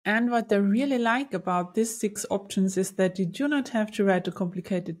And what I really like about these 6 options is that you do not have to write a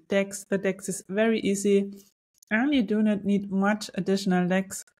complicated text. The text is very easy and you do not need much additional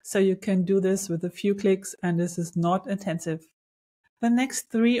text. So you can do this with a few clicks and this is not intensive. The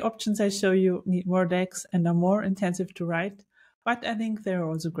next 3 options I show you need more text and are more intensive to write, but I think they're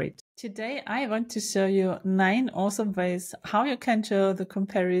also great. Today I want to show you 9 awesome ways how you can show the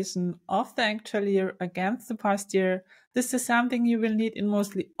comparison of the actual year against the past year. This is something you will need in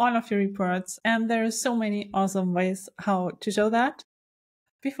mostly all of your reports, and there are so many awesome ways how to show that.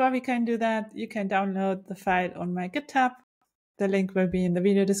 Before we can do that, you can download the file on my GitHub. The link will be in the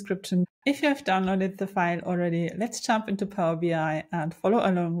video description. If you have downloaded the file already, let's jump into Power BI and follow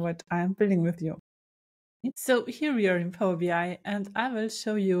along what I'm building with you. So here we are in Power BI and I will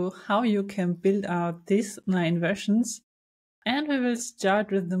show you how you can build out these 9 versions. And we will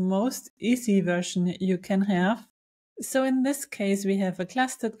start with the most easy version you can have. So in this case, we have a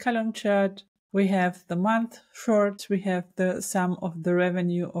clustered column chart. We have the month short. We have the sum of the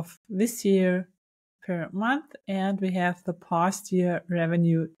revenue of this year per month, and we have the past year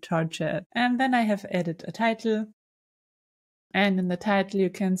revenue target. And then I have added a title. And in the title, you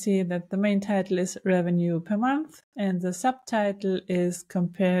can see that the main title is revenue per month and the subtitle is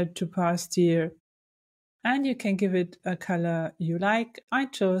compared to past year. And you can give it a color you like. I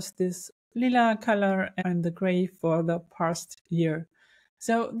chose this lila color and the gray for the past year.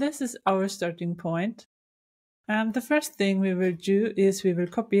 So this is our starting point. And the first thing we will do is we will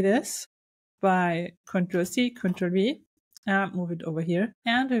copy this by Ctrl+C, Ctrl+V, and move it over here.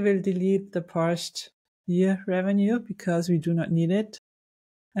 And we will delete the past year revenue because we do not need it.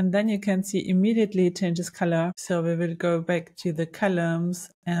 And then you can see immediately it changes color. So we will go back to the columns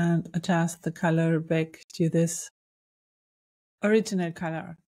and adjust the color back to this original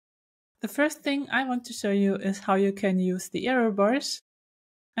color. The first thing I want to show you is how you can use the error bars.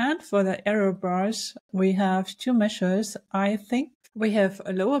 And for the error bars, we have 2 measures, I think. We have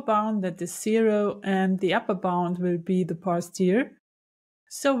a lower bound that is 0 and the upper bound will be the past year.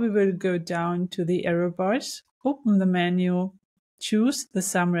 So we will go down to the error bars, open the menu, choose the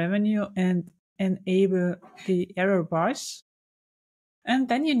sum revenue and enable the error bars. And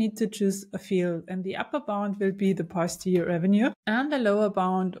then you need to choose a field and the upper bound will be the past year revenue and the lower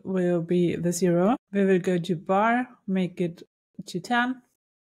bound will be the 0. We will go to bar, make it to 10.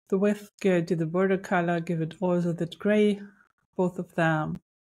 The width, go to the border color, give it also that gray, both of them.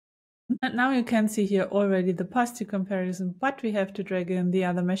 And now you can see here already the past year comparison, but we have to drag in the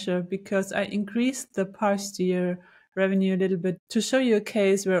other measure because I increased the past year revenue a little bit to show you a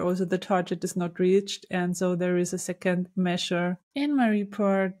case where also the target is not reached. And so there is a second measure in my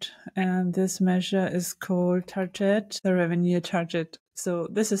report, and this measure is called target, the revenue target. So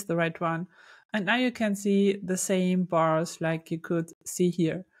this is the right one. And now you can see the same bars like you could see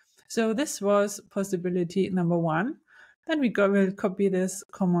here. So this was possibility number 1. Then will copy this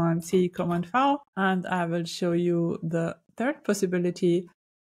Command-C, Command-V, and I will show you the third possibility.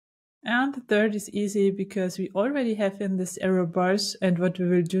 And the third is easy because we already have in this error bars. And what we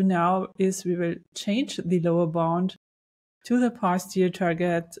will do now is we will change the lower bound to the past year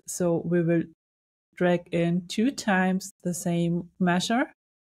target. So we will drag in 2 times the same measure.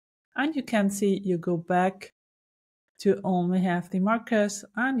 And you can see you go back to only have the markers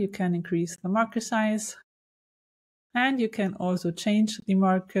and you can increase the marker size. And you can also change the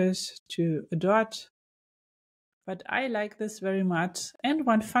markers to a dot. But I like this very much. And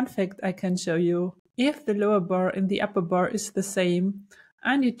one fun fact I can show you, if the lower bar and the upper bar is the same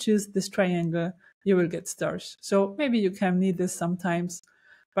and you choose this triangle, you will get stars. So maybe you can need this sometimes,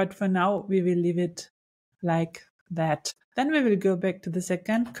 but for now we will leave it like that. Then we will go back to the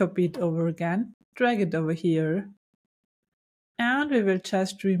second, copy it over again, drag it over here. And we will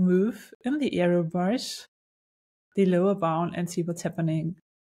just remove in the error bars the lower bound and see what's happening.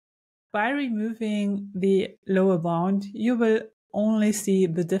 By removing the lower bound, you will only see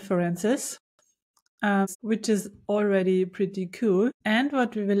the differences, which is already pretty cool. And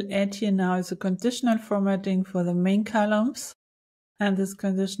what we will add here now is a conditional formatting for the main columns. And this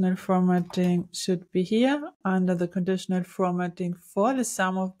conditional formatting should be here under the conditional formatting for the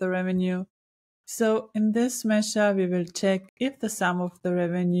sum of the revenue. So in this measure, we will check if the sum of the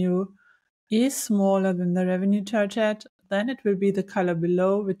revenue is smaller than the revenue target, then it will be the color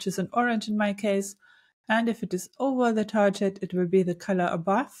below, which is an orange in my case. And if it is over the target, it will be the color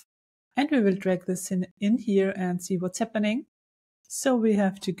above. And we will drag this in here and see what's happening. So we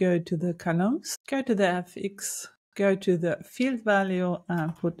have to go to the columns, go to the FX, go to the field value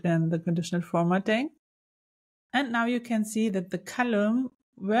and put in the conditional formatting. And now you can see that the column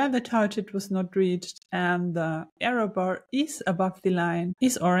where the target was not reached and the error bar is above the line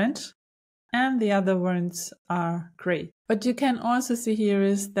is orange and the other ones are gray. What you can also see here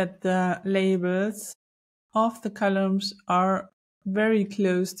is that the labels of the columns are very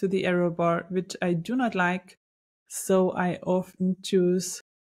close to the error bar, which I do not like. So I often choose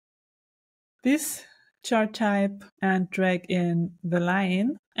this chart type and drag in the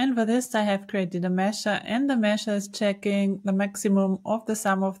line. And for this, I have created a measure, and the measure is checking the maximum of the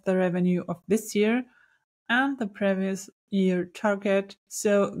sum of the revenue of this year and the previous year target.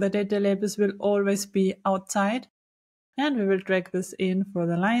 So the data labels will always be outside, and we will drag this in for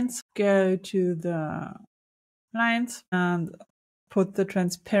the lines. Go to the lines and put the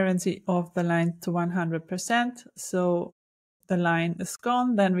transparency of the line to 100%. So the line is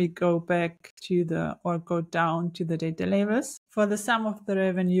gone, then we go back to go down to the data labels. For the sum of the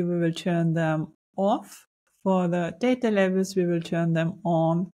revenue, we will turn them off. For the data labels, we will turn them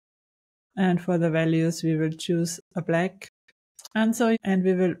on. And for the values, we will choose a black. And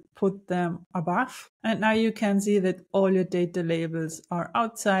we will put them above. And now you can see that all your data labels are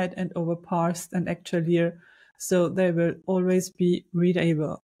outside and overpassed and actual here. So they will always be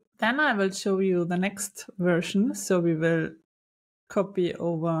readable. Then I will show you the next version. So we will copy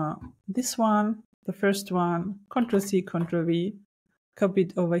over this one, the first one, Ctrl+C, Ctrl+V, copy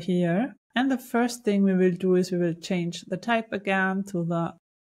it over here. And the first thing we will do is we will change the type again to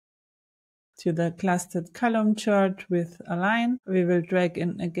the clustered column chart with a line. We will drag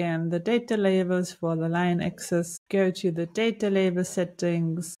in again the data labels for the line axis. Go to the data label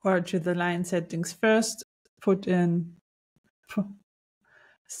settings or to the line settings first. Put in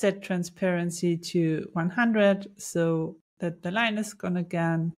set transparency to 100 so that the line is gone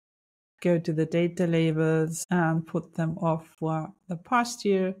again. Go to the data labels and put them off for the past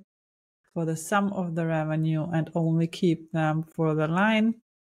year, for the sum of the revenue, and only keep them for the line.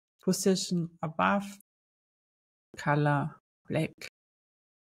 Position above, color black.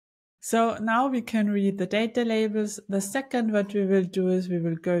 So now we can read the data labels. The second what we will do is we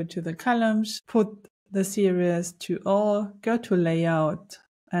will go to the columns, put the series to all, go to layout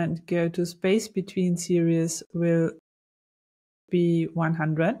and go to space between series will be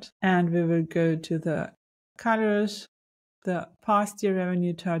 100, and we will go to the colors. The past year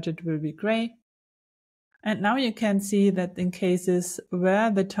revenue target will be gray. And now you can see that in cases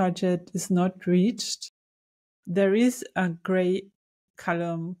where the target is not reached, there is a gray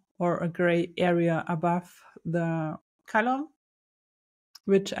column or a gray area above the column,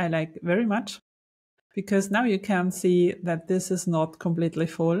 which I like very much, because now you can see that this is not completely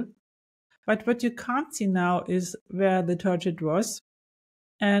full. But what you can't see now is where the target was.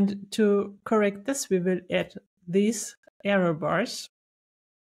 And to correct this, we will add these error bars.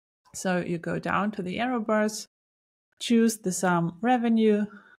 So you go down to the error bars, choose the sum revenue,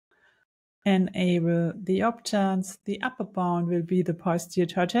 enable the options. The upper bound will be the past year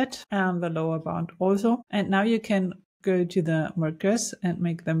target and the lower bound also. And now you can go to the markers and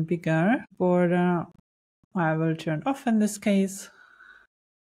make them bigger. Border I will turn off in this case.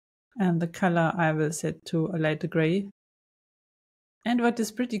 And the color I will set to a lighter gray. And what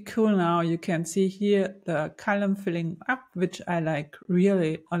is pretty cool now, you can see here the column filling up, which I like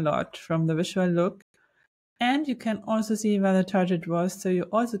really a lot from the visual look. And you can also see where the target was, so you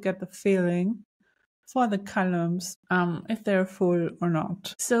also get the feeling for the columns, if they're full or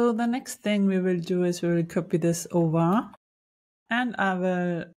not. So the next thing we will do is we will copy this over, and I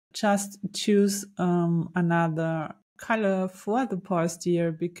will just choose another color for the past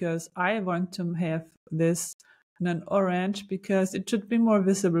year, because I want to have this in an orange, because it should be more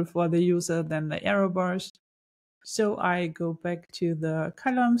visible for the user than the arrow bars. So I go back to the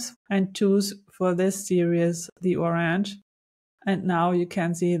columns and choose for this series the orange. And now you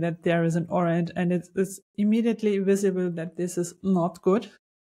can see that there is an orange, and it is immediately visible that this is not good.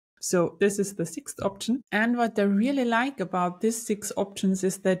 So this is the sixth option. And what I really like about these 6 options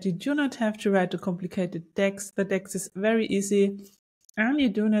is that you do not have to write a complicated text. The text is very easy, and you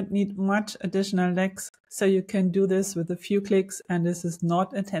do not need much additional text. So you can do this with a few clicks, and this is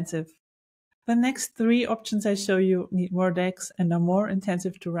not intensive. The next 3 options I show you need more text and are more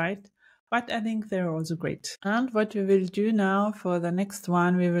intensive to write, but I think they're also great. And what we will do now for the next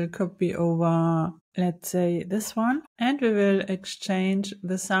one, we will copy over, let's say this one, and we will exchange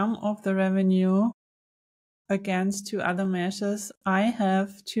the sum of the revenue against 2 other measures. I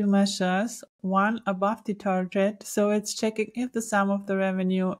have 2 measures, one above the target, so it's checking if the sum of the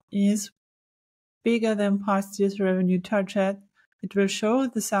revenue is bigger than past year's revenue target. It will show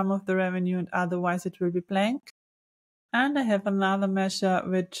the sum of the revenue, and otherwise it will be blank. And I have another measure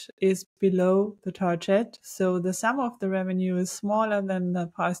which is below the target. So the sum of the revenue is smaller than the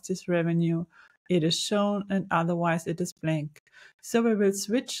past year's revenue. It is shown and otherwise it is blank. So we will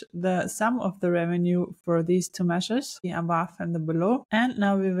switch the sum of the revenue for these two measures, the above and the below. And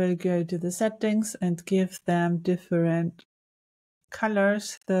now we will go to the settings and give them different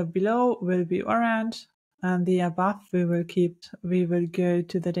colors. The below will be orange and the above we will go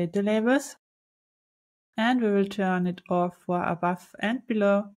to the data labels. And we will turn it off for above and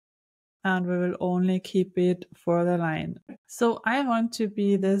below, and we will only keep it for the line. So I want to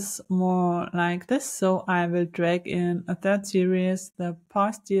be this more like this, so I will drag in a third series, the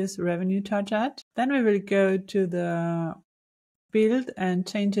past year's revenue target. Then we will go to the build and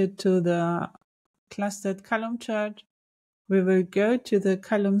change it to the clustered column chart. We will go to the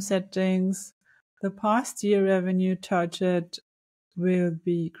column settings. The past year revenue target will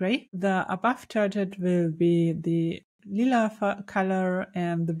be gray. The above target will be the lila color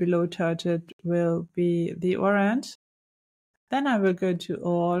and the below target will be the orange. Then I will go to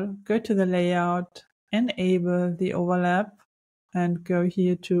all, go to the layout, enable the overlap and go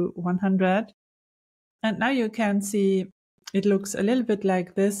here to 100. And now you can see it looks a little bit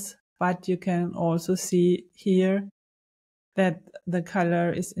like this, but you can also see here that the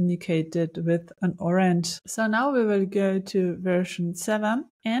color is indicated with an orange. So now we will go to version 7,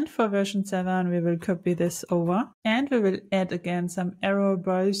 and for version 7 we will copy this over and we will add again some arrow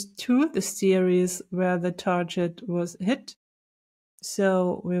bars to the series where the target was hit.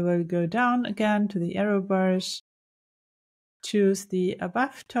 So we will go down again to the arrow bars, choose the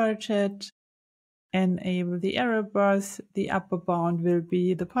above target, enable the arrow bars. The upper bound will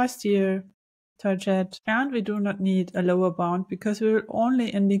be the past year target, and we do not need a lower bound because we will only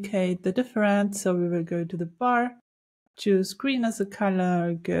indicate the difference. So we will go to the bar, choose green as a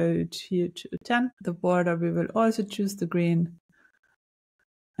color, go here to 10. The border, we will also choose the green,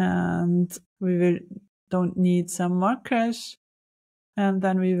 and we don't need some markers. And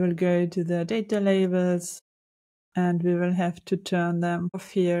then we will go to the data labels and we will have to turn them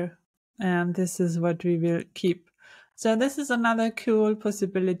off here. And this is what we will keep. So this is another cool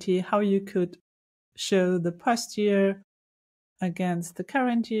possibility how you could show the past year against the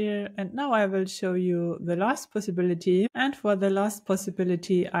current year. And now I will show you the last possibility. And for the last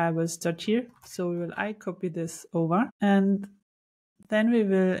possibility, I will start here. So I copy this over and then we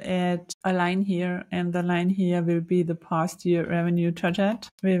will add a line here, and the line here will be the past year revenue target.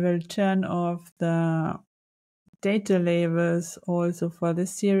 We will turn off the data labels also for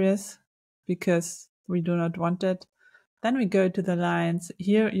this series because we do not want it. Then we go to the lines.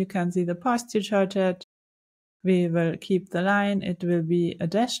 Here you can see the past year target. We will keep the line. It will be a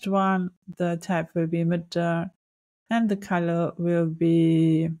dashed one. The type will be mid-jar. And the color will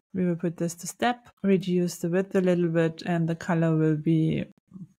be, we will put this to step, reduce the width a little bit, and the color will be,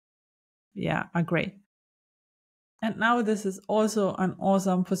 a gray. And now this is also an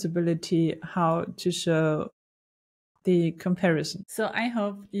awesome possibility how to show the comparison. So I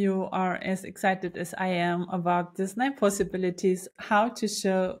hope you are as excited as I am about these 9 possibilities, how to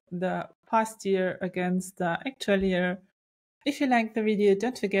show the past year against the actual year. If you liked the video,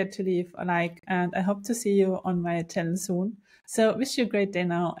 don't forget to leave a like, and I hope to see you on my channel soon. So wish you a great day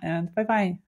now, and bye bye.